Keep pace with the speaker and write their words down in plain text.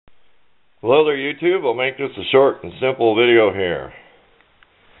Hello there, YouTube. I'll make this a short and simple video here.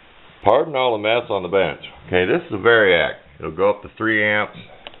 Pardon all the mess on the bench. Okay, this is a Variac. It'll go up to 3 amps.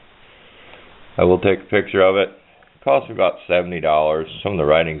 I will take a picture of it. It cost me about $70. Some of the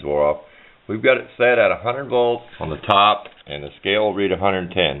writings wore off. We've got it set at 100 volts on the top, and the scale will read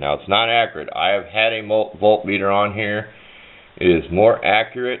 110. Now, it's not accurate. I have had a voltmeter on here. It is more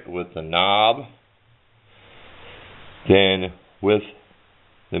accurate with the knob than with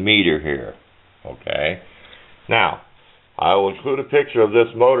the meter here. Okay. Now, I will include a picture of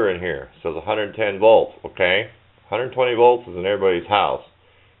this motor in here. It says 110 volts. Okay. 120 volts is in everybody's house.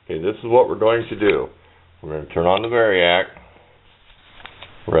 Okay, this is what we're going to do. We're going to turn on the Variac.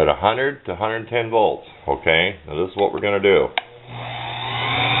 We're at 100 to 110 volts. Okay. Now this is what we're going to do.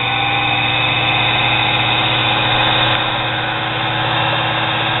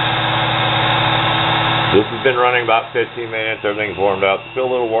 This has been running about 15 minutes. Everything's warmed up. Still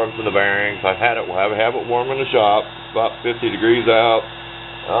a little warm to the bearings. I've had it. We'll have it warm in the shop. It's about 50 degrees out.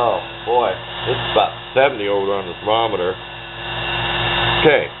 Oh boy, this is about 70 over there on the thermometer.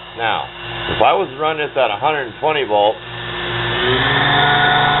 Okay, now if I was to run this at 120 volts,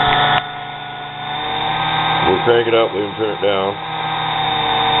 we'll crank it up. We can turn it down.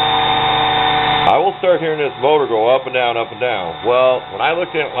 I will start hearing this motor go up and down, up and down. Well, when I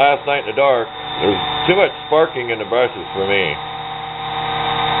looked at it last night in the dark, there's too much sparking in the brushes for me.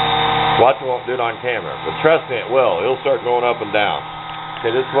 Watch, it won't do it on camera, but trust me, it will. It'll start going up and down.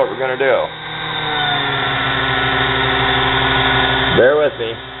 Okay, this is what we're going to do. Bear with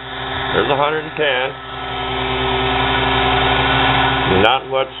me. There's 110. Not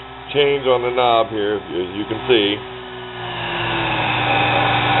much change on the knob here, as you can see.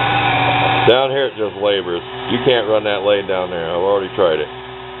 Down here it just labors. You can't run that lathe down there. I've already tried it.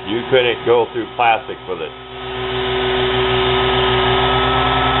 You couldn't go through plastic with it.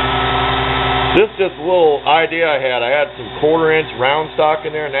 This is just a little idea I had. I had some 1/4-inch round stock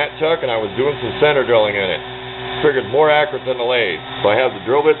in there in that chuck, and I was doing some center drilling in it. Figured more accurate than the lathe. So I have the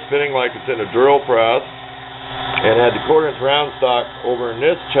drill bit spinning like it's in a drill press, and had the 1/4-inch round stock over in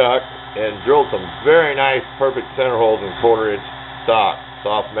this chuck, and drilled some very nice, perfect center holes in 1/4-inch stock,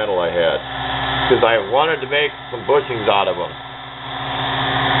 soft metal I had, because I wanted to make some bushings out of them.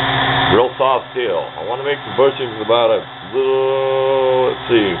 Real soft steel. I want to make some bushings about a little, let's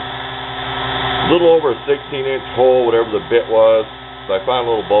see, a little over a 16-inch hole, whatever the bit was. So I found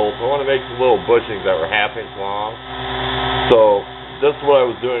little bolts. I want to make some little bushings that were 1/2 inch long. So this is what I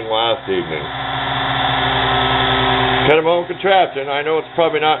was doing last evening. Kind of my own contraption. I know it's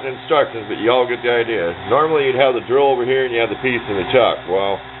probably not in instructions, but you all get the idea. Normally you'd have the drill over here and you have the piece in the chuck.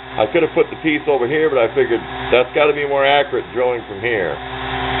 Well, I could have put the piece over here, but I figured that's got to be more accurate drilling from here.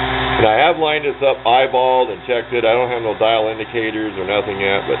 And I have lined this up, eyeballed, and checked it. I don't have no dial indicators or nothing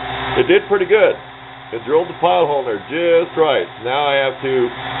yet, but it did pretty good. It drilled the pilot hole in there just right. Now I have to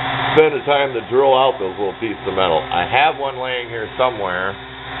spend the time to drill out those little pieces of metal. I have one laying here somewhere,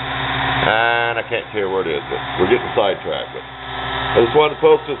 and I can't tell you where it is, but we're getting sidetracked. But I just wanted to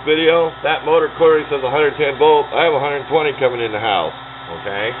post this video. That motor clearly says 110 volts. I have 120 coming in the house.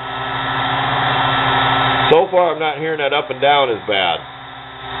 Okay? So far, I'm not hearing that up and down as bad.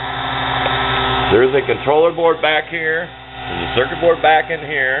 There's a controller board back here. There's a circuit board back in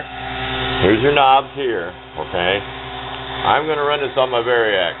here. Here's your knobs here. Okay? I'm going to run this on my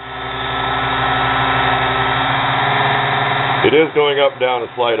Variac. It is going up and down a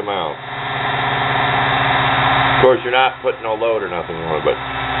slight amount. Of course, you're not putting no load or nothing on it, but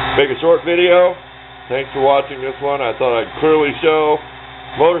make a short video. Thanks for watching this one. I thought I'd clearly show.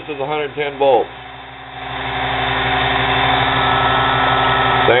 Motor says 110 volts.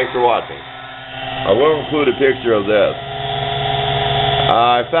 Thanks for watching. I will include a picture of this.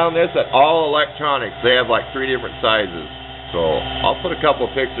 I found this at All Electronics. They have like 3 different sizes. So I'll put a couple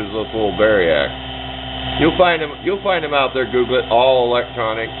of pictures of this little Variac. You'll find them out there. Google it, All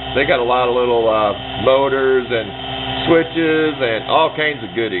Electronics. They got a lot of little motors and switches and all kinds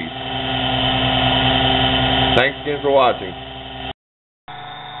of goodies. Thanks again for watching.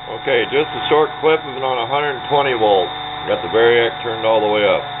 Okay, just a short clip of it on 120 volts. Got the Variac turned all the way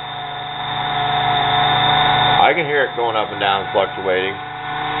up. I can hear it going up and down, fluctuating.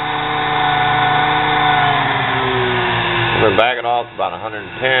 We're backing off about 110.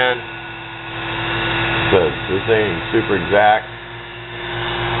 This ain't super exact.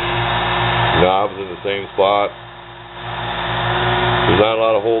 Knobs in the same spot. There's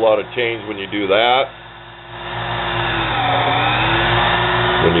not a whole lot of change when you do that.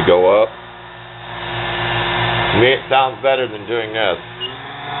 When you go up. To me, it sounds better than doing this.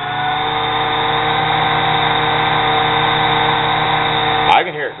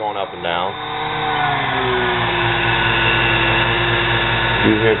 going up and down.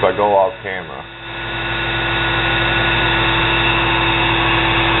 Usually if I go off camera.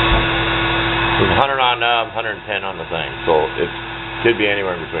 There's 100 on knob, 110 on the thing, so it could be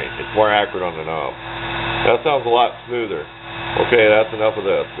anywhere in between. It's more accurate on the knob. That sounds a lot smoother. Okay, that's enough of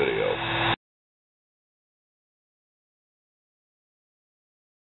this video.